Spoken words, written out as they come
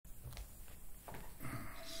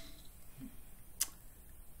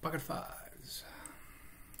Pocket fives.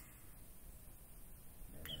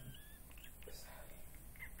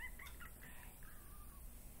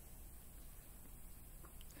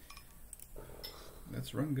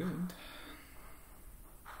 Let's run good.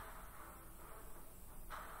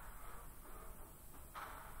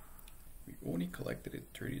 We only collected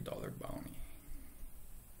a $30 bounty.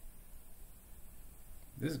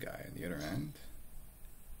 This guy, on the other hand,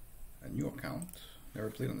 a new account, never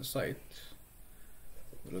played on the site,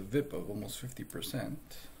 with a VIP of almost 50%,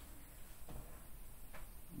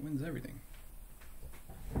 wins everything.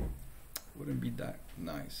 Wouldn't be that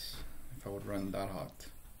nice if I would run that hot.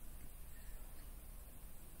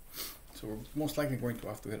 So we're most likely going to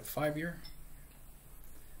have to hit a 5-year,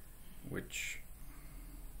 which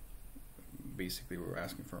basically we're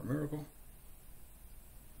asking for a miracle.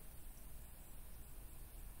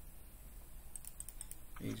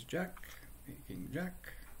 Ace Jack, King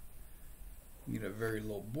Jack. Need a very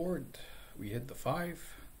low board. We hit the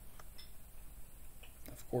 5.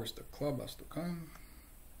 Of course, the club has to come.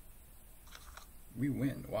 We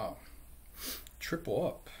win. Wow. Triple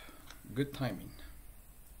up. Good timing.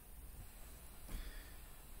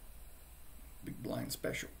 Big blind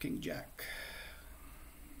special, King Jack.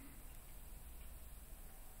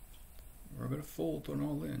 We're gonna fold to an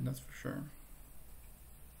all in, that's for sure.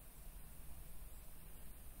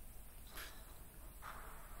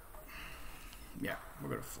 Yeah, we're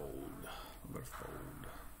gonna fold. We're gonna fold.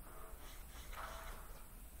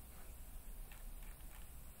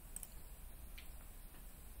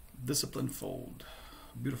 Disciplined fold.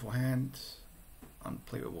 Beautiful hand.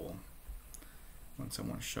 Unplayable when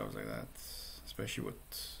someone shoves like that, especially with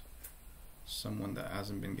someone that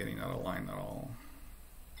hasn't been getting out of line at all.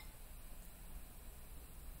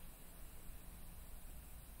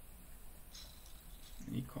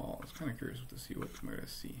 And he calls. Kind of curious to see what I'm gonna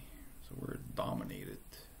see. So we're dominated.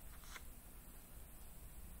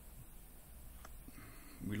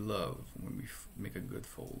 We love when we make a good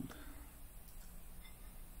fold.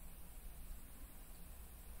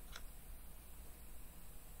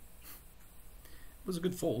 It was a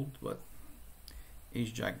good fold, but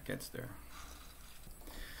Ace Jack gets there.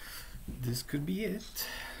 This could be it.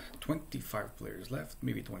 25 players left,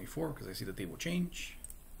 maybe 24 because I see the table change.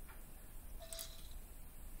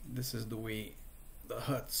 This is the way the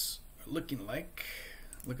huts are looking like.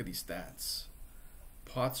 Look at these stats.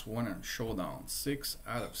 Pots won on showdown, 6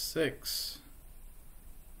 out of 6.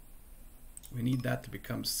 We need that to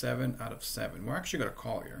become 7 out of 7. We're actually gonna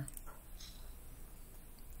call here.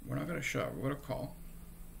 We're not gonna shove, we're gonna call.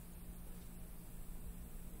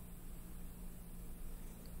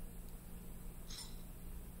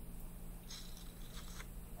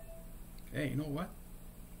 Hey, you know what?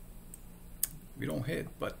 We don't hit,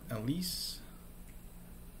 but at least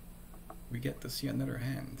we get to see another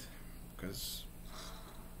hand because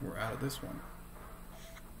we're out of this one.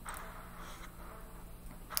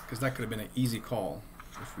 Because that could have been an easy call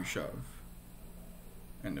if we shove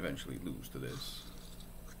and eventually lose to this.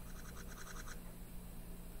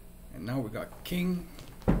 And now we got King,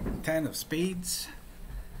 10 of spades.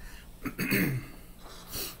 And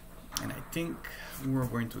I think we're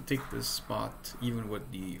going to take this spot even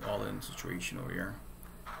with the all-in situation over here.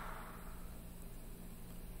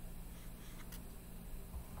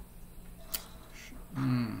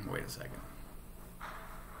 Wait a second.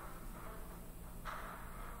 I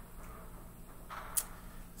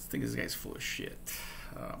think this guy's full of shit.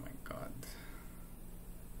 Oh my god.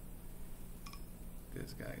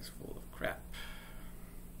 This guy's full of crap.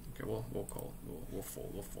 Okay, we'll call. We'll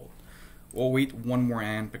fold. We'll fold. We'll wait one more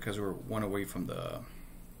hand because we're one away from the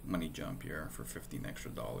money jump here for $15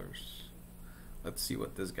 extra. Let's see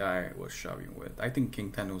what this guy was shoving with. I think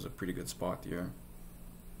King 10 was a pretty good spot here,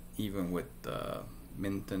 even with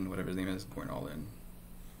Minton, whatever his name is, going all in.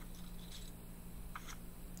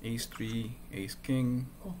 Ace 3, Ace King.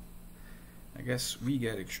 Oh, I guess we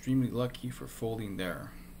get extremely lucky for folding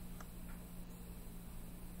there.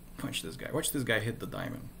 Punch this guy. Watch this guy hit the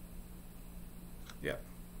diamond. Yep.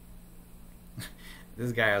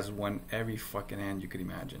 This guy has won every fucking hand you could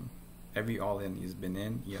imagine. Every all-in he's been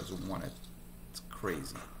in, he has won it. It's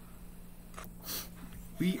crazy.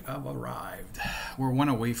 We have arrived. We're one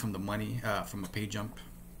away from the money, from a pay jump.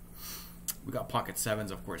 We got pocket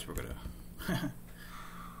sevens, of course. We're gonna.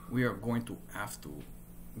 We are going to have to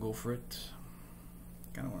go for it.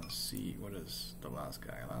 Kind of want to see what is the last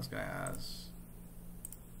guy. Last guy has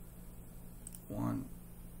 1.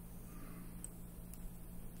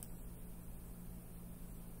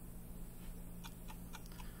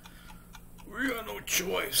 We got no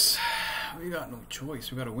choice. We got no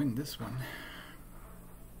choice. We got to win this one.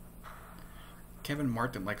 Kevin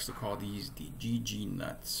Martin likes to call these the GG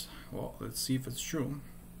nuts. Well, let's see if it's true,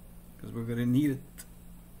 because we're gonna need it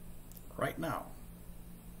right now.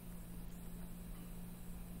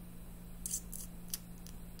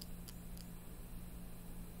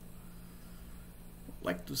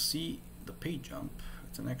 Like to see the pay jump.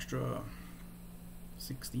 It's an extra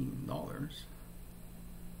 $16.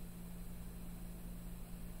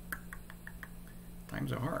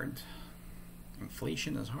 Times are hard.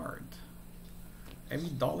 Inflation is hard. Every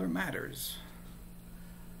dollar matters.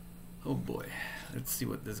 Oh boy. Let's see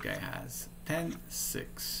what this guy has.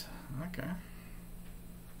 10-6. Okay.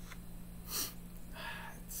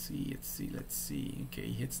 Let's see. Okay,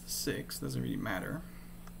 he hits the 6. Doesn't really matter.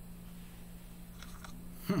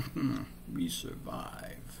 We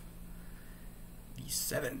survive. These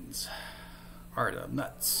 7s are the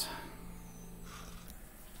nuts.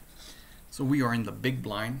 So we are in the big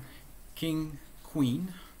blind. King,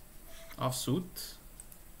 Queen, offsuit.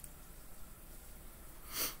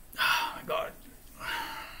 Oh my God.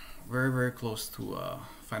 Very, very close to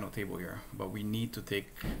final table here, but we need to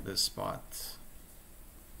take this spot.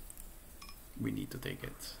 We need to take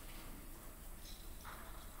it.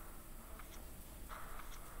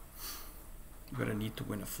 We're gonna need to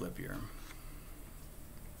win a flip here.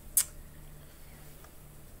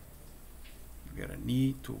 We're gonna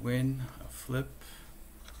need to win a flip.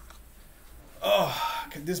 Oh,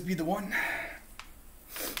 could this be the one?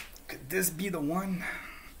 Could this be the one?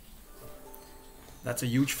 That's a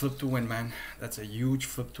huge flip to win, man. That's a huge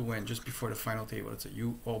flip to win just before the final table. It's a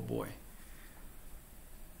huge, oh boy.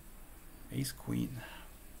 Ace Queen.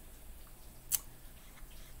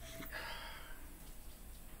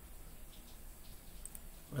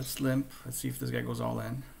 Let's limp. Let's see if this guy goes all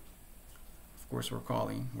in. Of course, we're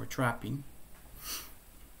calling. We're trapping.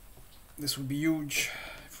 This would be huge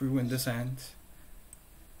if we win this hand.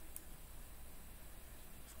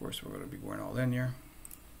 Of course, we're going to be going all in here.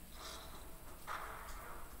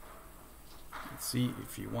 Let's see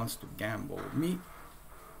if he wants to gamble with me.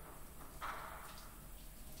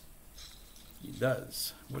 He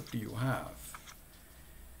does. What do you have?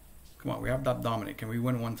 Come on, we have that dominant. Can we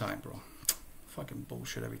win one time, bro? Fucking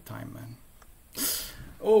bullshit every time, man.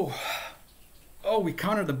 Oh, we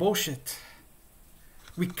countered the bullshit.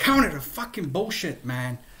 We countered the fucking bullshit,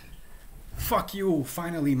 man. Fuck you,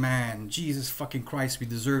 finally, man. Jesus fucking Christ, we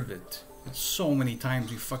deserved it. So many times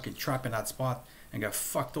we fucking trapped in that spot and got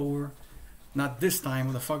fucked over. Not this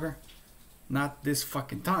time, motherfucker. Not this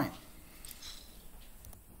fucking time.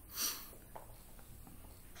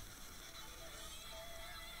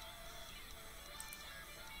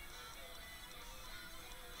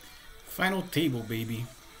 Final table, baby.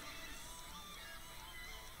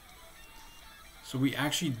 So we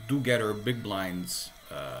actually do get our big blinds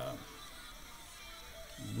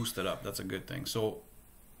boosted up. That's a good thing. So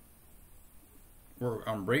we're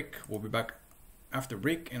on break. We'll be back after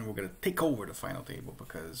break, and we're gonna take over the final table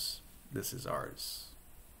because this is ours.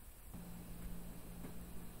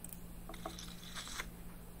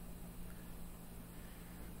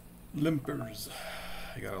 Limpers,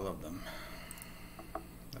 you gotta love them.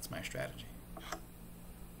 That's my strategy.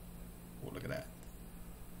 Oh, look at that.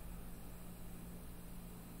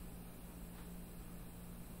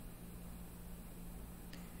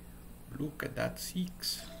 Look at that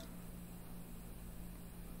 6.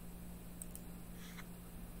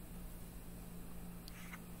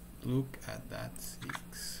 Look at that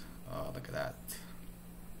 6. Oh, look at that.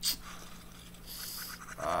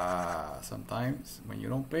 Sometimes when you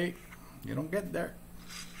don't pay, you don't get there.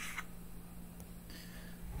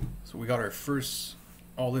 So we got our first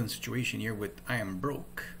all-in situation here with I am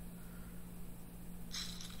broke.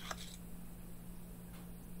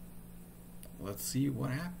 Let's see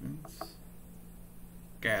what happens.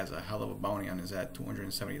 Guy has a hell of a bounty on his head,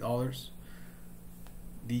 $270.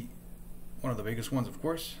 One of the biggest ones, of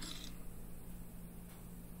course.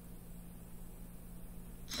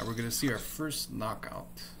 And we're gonna see our first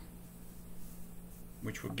knockout,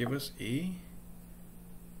 which will give us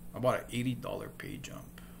about an $80 pay jump.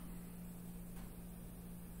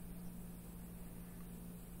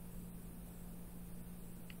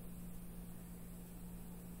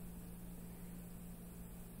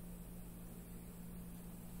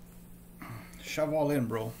 Shove all in,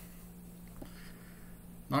 bro.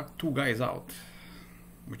 Knock 2 guys out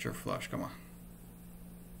with your flush. Come on.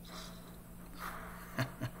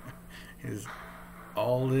 His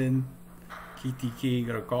all in KTK,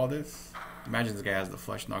 gonna call this. Imagine this guy has the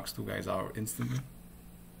flush, knocks 2 guys out instantly.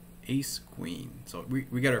 Ace Queen. So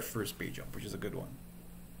we got our first pay jump, which is a good one.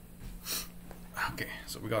 Okay,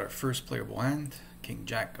 so we got our first playable hand. King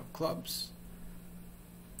Jack of clubs.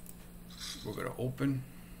 We're gonna open.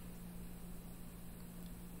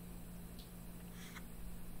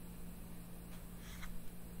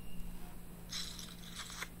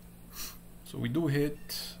 So we do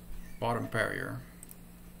hit bottom pair here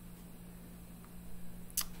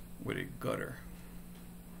with a gutter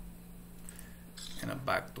and a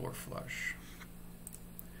backdoor flush.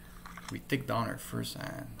 We take down our first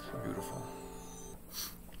hand. Beautiful.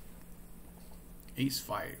 Ace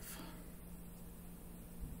 5.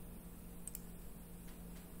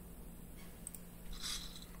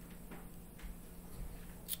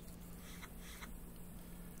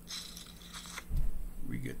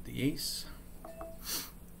 We get the ace.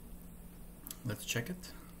 Let's check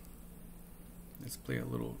it. Let's play a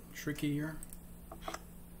little tricky here.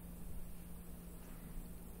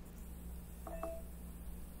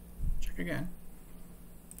 Check again.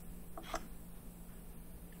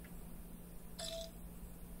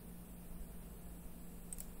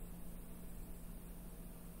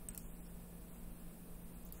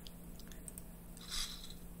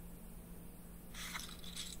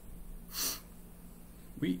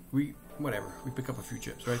 We whatever. We pick up a few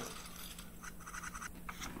chips, right?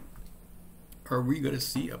 Are we gonna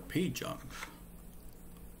see a pay jump?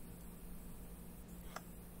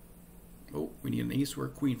 Oh, we need an ace or a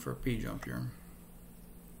queen for a pay jump here.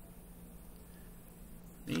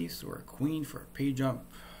 An ace or a queen for a pay jump.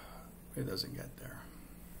 It doesn't get there.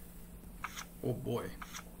 Oh boy.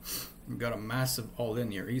 We got a massive all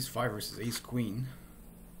in here. Ace 5 versus ace queen.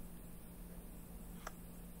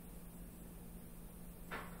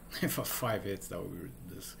 If a 5 hits, that would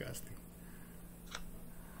be disgusting.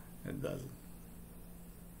 It doesn't.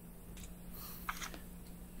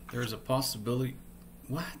 There's a possibility.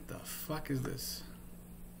 What the fuck is this?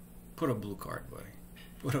 Put a blue card, buddy.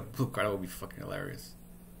 Put a blue card. That would be fucking hilarious.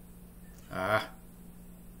 Ah.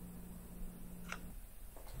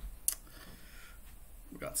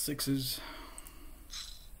 We got 6s.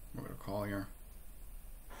 We're gonna call here.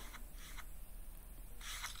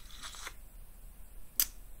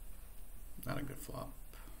 Not a good flop.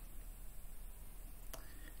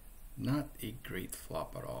 Not a great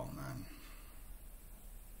flop at all, man.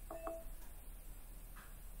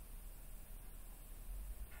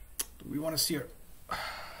 Do we want to see a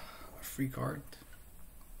free card?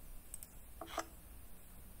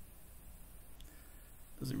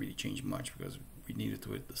 Doesn't really change much because we needed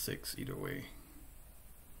to hit the 6 either way.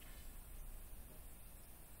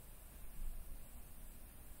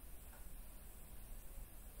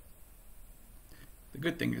 The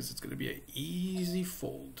good thing is it's going to be an easy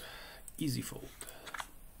fold. Easy fold.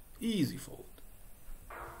 Easy fold.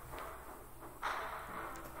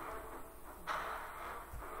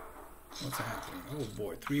 What's happening? Oh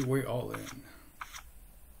boy, 3-way all in.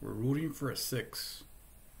 We're rooting for a 6.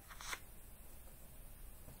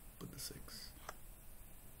 Put the 6.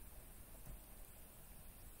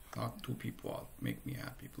 Knock 2 people out. Make me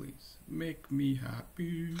happy, please. Make me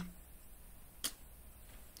happy.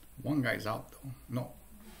 One guy's out though. No,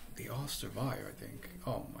 they all survive, I think.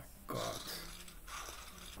 Oh my god.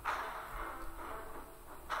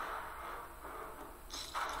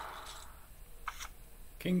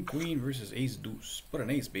 King, queen versus ace, deuce. Put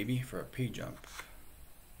an ace, baby, for a pay jump.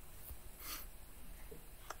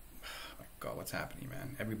 Oh my god, what's happening,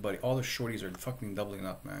 man? Everybody, all the shorties are fucking doubling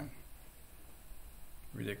up, man.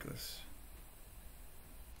 Ridiculous.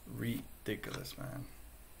 Ridiculous, man.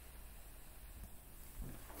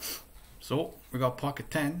 So we got pocket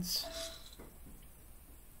 10s.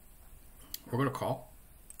 We're gonna call.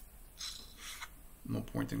 No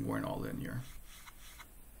point in going all in here.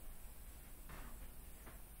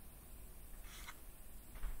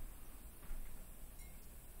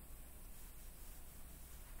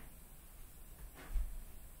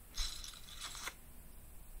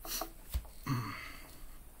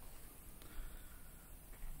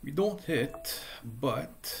 We don't hit,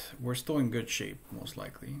 but we're still in good shape, most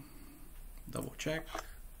likely. Double check.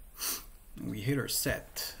 And we hit our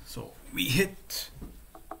set. So we hit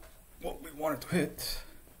what we wanted to hit.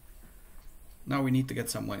 Now we need to get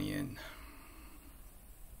some money in.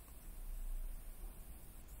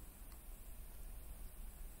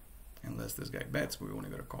 Unless this guy bets, we only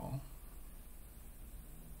got a call.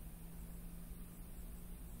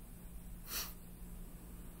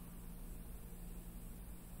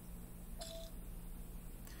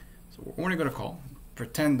 So we're only gonna call.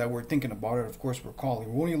 Pretend that we're thinking about it. Of course we're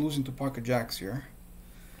calling. We're only losing to pocket jacks here,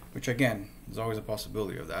 which again, there's always a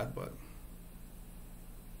possibility of that, but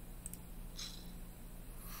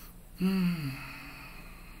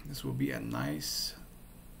this will be a nice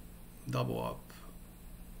double up.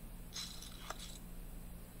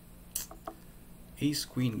 ace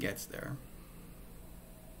queen gets there,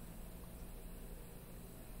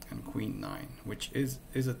 and queen 9, which is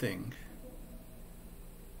a thing.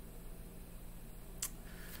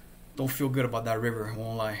 Don't feel good about that river,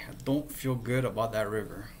 won't lie. I don't feel good about that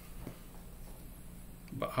river.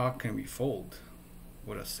 But how can we fold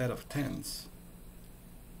with a set of 10s?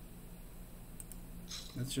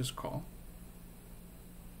 Let's just call.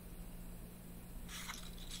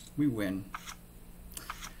 We win.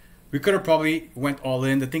 We could have probably went all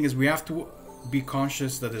in. The thing is, we have to be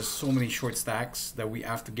conscious that there's so many short stacks that we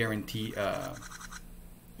have to guarantee,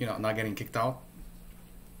 you know, not getting kicked out.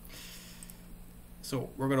 So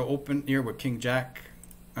we're gonna open here with King Jack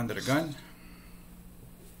under the gun.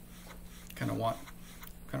 Kind of want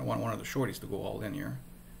one of the shorties to go all in here.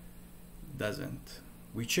 Doesn't.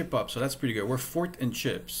 We chip up, so that's pretty good. We're 4th in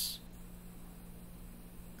chips,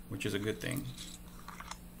 which is a good thing.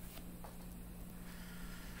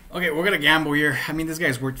 Okay, we're gonna gamble here. I mean, this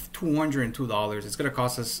guy's worth $202. It's gonna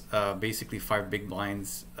cost us basically 5 big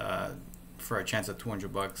blinds for a chance at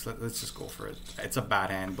 200 bucks. Let's just go for it. It's a bad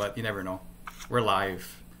hand, but you never know. We're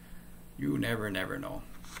live. You never know.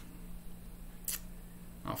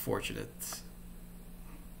 Unfortunate.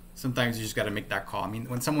 Sometimes you just gotta make that call. I mean,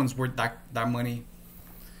 when someone's worth that money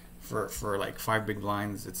for like 5 big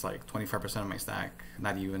blinds, it's like 25% of my stack.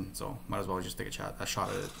 Not even. So might as well just take a shot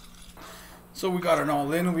at it. So we got an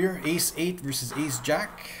all-in over here. Ace 8 versus Ace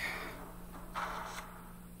Jack.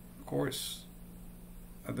 Of course,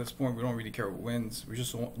 at this point, we don't really care who wins. We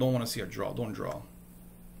just don't want to see a draw. Don't draw.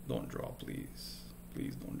 Don't draw, please.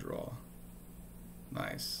 Please don't draw.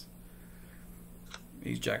 Nice.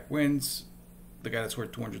 Ace Jack wins. The guy that's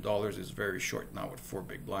worth $200 is very short now with 4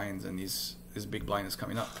 big blinds, and his big blind is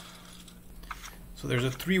coming up. So there's a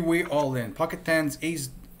 3-way all-in. Pocket tens, ace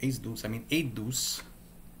deuce. I mean 8 deuce,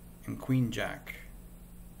 and Queen Jack.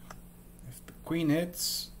 If the queen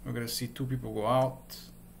hits, we're gonna see 2 people go out.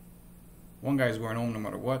 One guy's going home no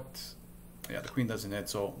matter what. Yeah, the queen doesn't hit,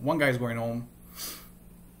 so one guy's going home.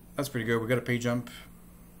 That's pretty good. We got a pay jump.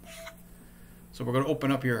 So we're gonna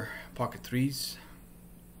open up your pocket 3s.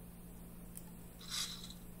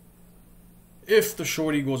 If the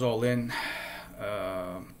shorty goes all in,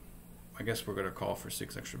 I guess we're gonna call for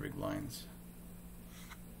 6 extra big blinds.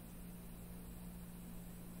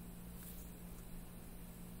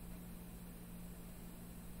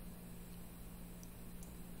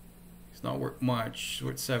 It's not worth much. It's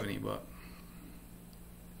worth 70, but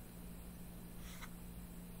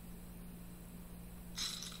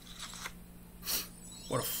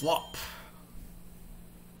what a flop.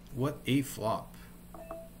 What a flop.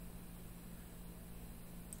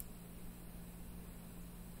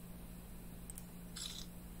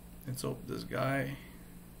 Let's hope this guy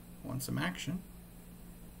wants some action.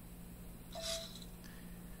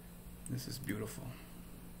 This is beautiful.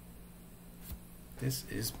 This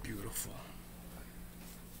is beautiful.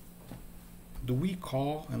 Do we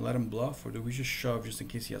call and let him bluff, or do we just shove just in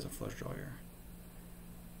case he has a flush draw here?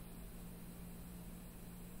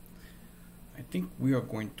 I think we are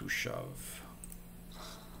going to shove.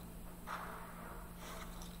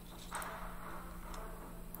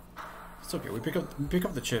 It's okay. We pick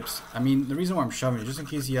up the chips. I mean, the reason why I'm shoving is just in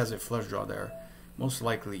case he has a flush draw there. Most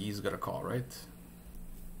likely he's gonna call, right?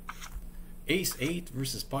 Ace 8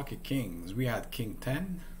 versus pocket kings. We had king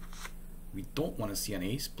 10. We don't want to see an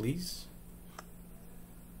ace, please.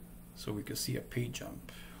 So we could see a pay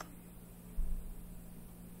jump.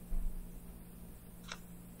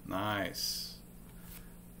 Nice.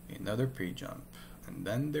 Another pay jump. And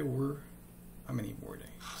then there were, how many were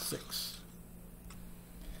they? 6.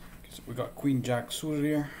 Okay, so we got queen jack suited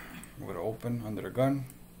here. We're gonna open under the gun.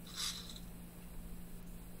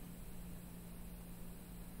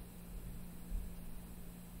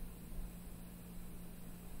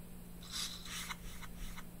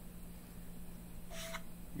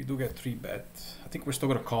 We do get 3 bet. I think we're still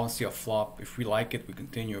gonna call and see a flop. If we like it, we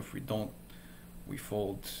continue. If we don't, we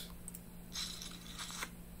fold.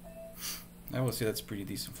 I will say that's a pretty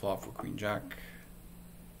decent flop for queen jack.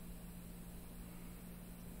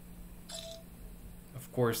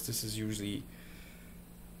 Of course, this is usually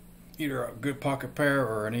either a good pocket pair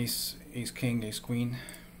or an ace king, ace queen.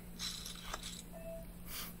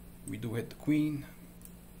 We do hit the queen.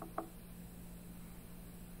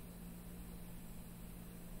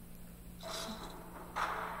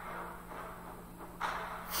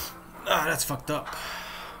 Ah, that's fucked up.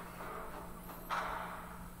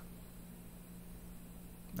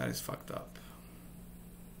 That is fucked up.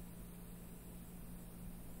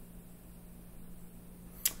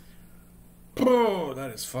 Oh,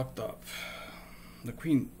 that is fucked up. The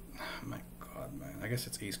queen, oh my god. God, man. I guess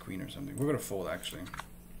it's ace queen or something. We're gonna fold, actually.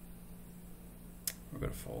 We're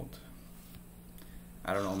gonna fold.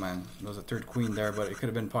 I don't know, man. There was a third queen there, but it could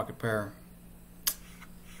have been pocket pair.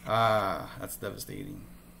 Ah, that's devastating.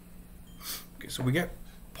 Okay, so we get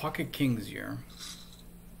pocket kings here.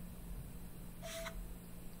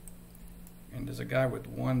 And there's a guy with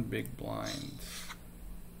one big blind.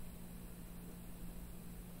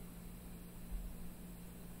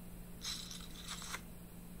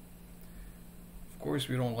 Of course,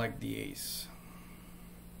 we don't like the ace.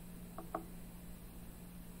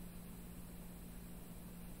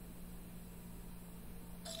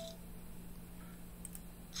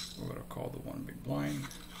 We're gonna call the one big blind.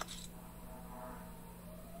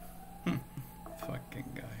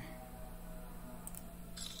 Fucking guy.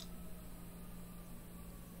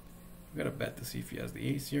 We gotta bet to see if he has the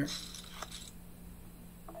ace here.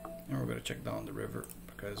 And we're gonna check down the river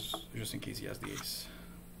because just in case he has the ace.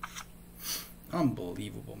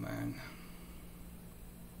 Unbelievable, man.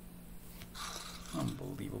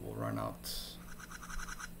 Unbelievable run out.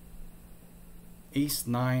 Ace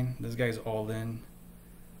 9. This guy's all in.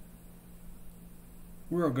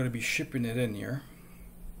 We're gonna be shipping it in here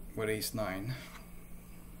with ace 9.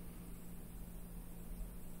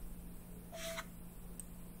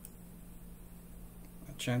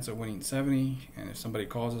 A chance of winning 70, and if somebody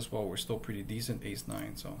calls us, well, we're still pretty decent, ace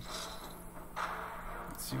 9. So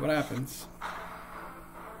let's see what happens.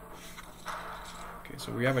 Okay,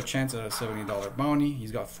 so we have a chance at a $70 bounty.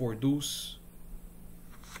 He's got 4 deuce.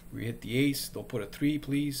 We hit the ace. They'll put a 3,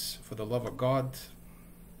 please, for the love of God.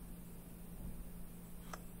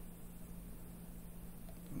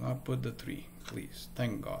 Do not put the 3, please.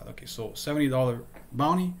 Thank God. Okay, so $70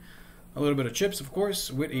 bounty. A little bit of chips, of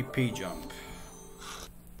course, with a pay jump.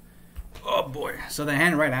 Oh boy. So the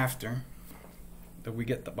hand right after that we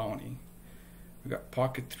get the bounty, we got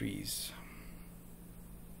pocket 3s.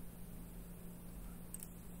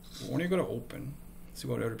 We're only going to open, see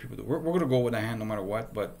what other people do. We're going to go with a hand no matter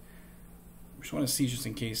what, but we just want to see just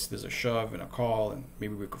in case there's a shove and a call, and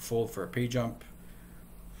maybe we could fold for a pay jump.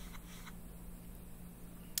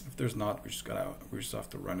 If there's not, we just have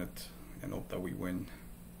to run it and hope that we win.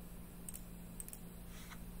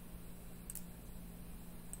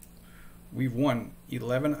 We've won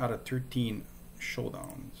 11 out of 13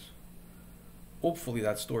 showdowns. Hopefully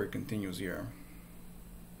that story continues here.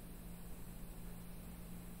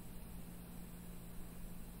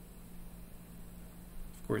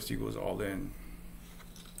 Of course he goes all in.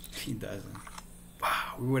 He doesn't.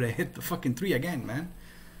 Wow, we would have hit the fucking 3 again, man.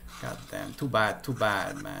 God damn, too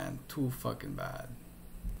bad, man. Too fucking bad.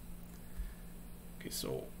 Okay,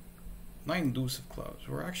 so 9 deuce of clubs.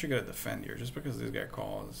 We're actually gonna defend here just because this guy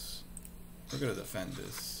calls. We're gonna defend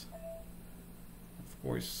this. Of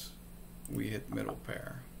course, we hit middle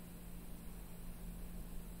pair.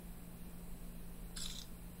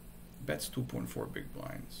 Bets 2.4 big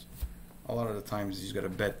blinds. A lot of the times he's got to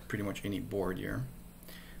bet pretty much any board here.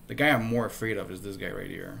 The guy I'm more afraid of is this guy right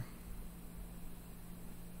here.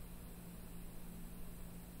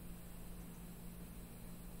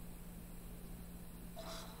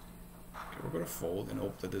 Okay, we're gonna fold and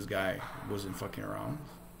hope that this guy wasn't fucking around.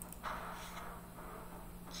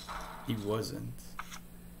 He wasn't.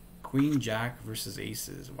 Queen Jack versus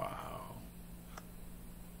aces. Wow.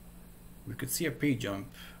 We could see a pay jump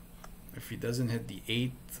if he doesn't hit the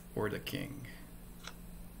 8 or the king.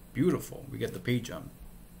 Beautiful. We get the pay jump.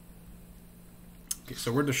 Okay,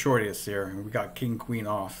 so we're the shortest here, and we got king queen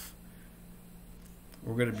off.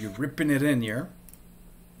 We're gonna be ripping it in here.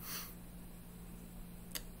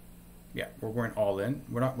 Yeah, we're going all in.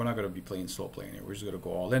 We're not gonna be playing slow playing here. We're just gonna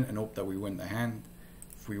go all in and hope that we win the hand.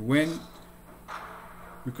 If we win,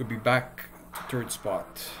 we could be back to 3rd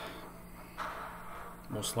spot.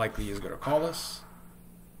 Most likely he's gonna call us,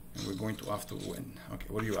 and we're going to have to win. Okay,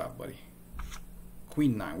 what do you have, buddy?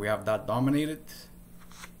 Queen 9. We have that dominated.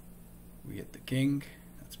 We hit the king.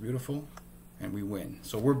 That's beautiful. And we win.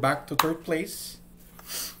 So we're back to 3rd place.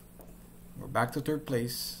 We're back to 3rd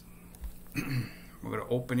place. We're going to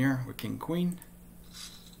open here with king queen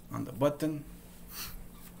on the button.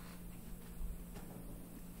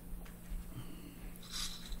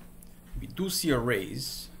 We do see a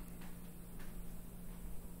raise.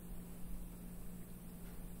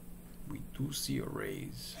 We do see a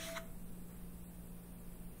raise.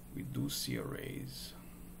 We do see a raise.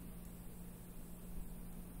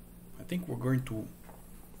 I think we're going to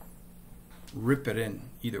rip it in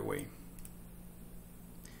either way.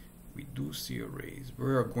 We do see a raise. We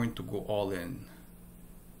are going to go all in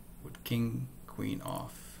with king, queen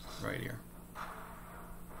off right here.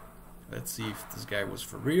 Let's see if this guy was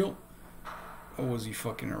for real or was he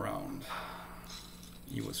fucking around.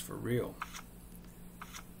 He was for real.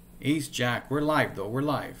 Ace, jack. We're live though. We're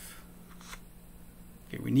live.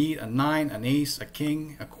 Okay, we need a 9, an ace, a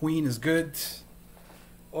king, a queen is good.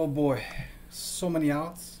 Oh boy, so many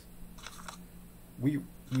outs. We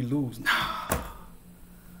lose. No,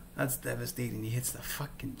 that's devastating. He hits the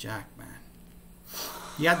fucking jack, man.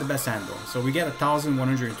 He had the best hand though, so we get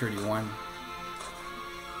 1,131.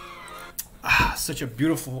 Such a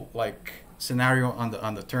beautiful like scenario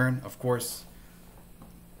on the turn. Of course,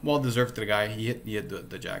 well deserved to the guy. He hit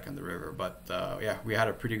the jack on the river, but yeah, we had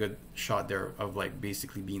a pretty good shot there of like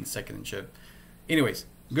basically being second in chip. Anyways,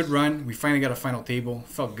 good run. We finally got a final table.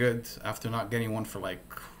 Felt good after not getting one for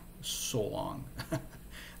like so long.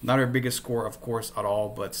 Not our biggest score, of course, at all,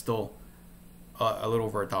 but still a little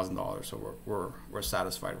over $1,000. So we're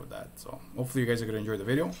satisfied with that. So hopefully you guys are gonna enjoy the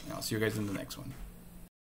video, and I'll see you guys in the next one.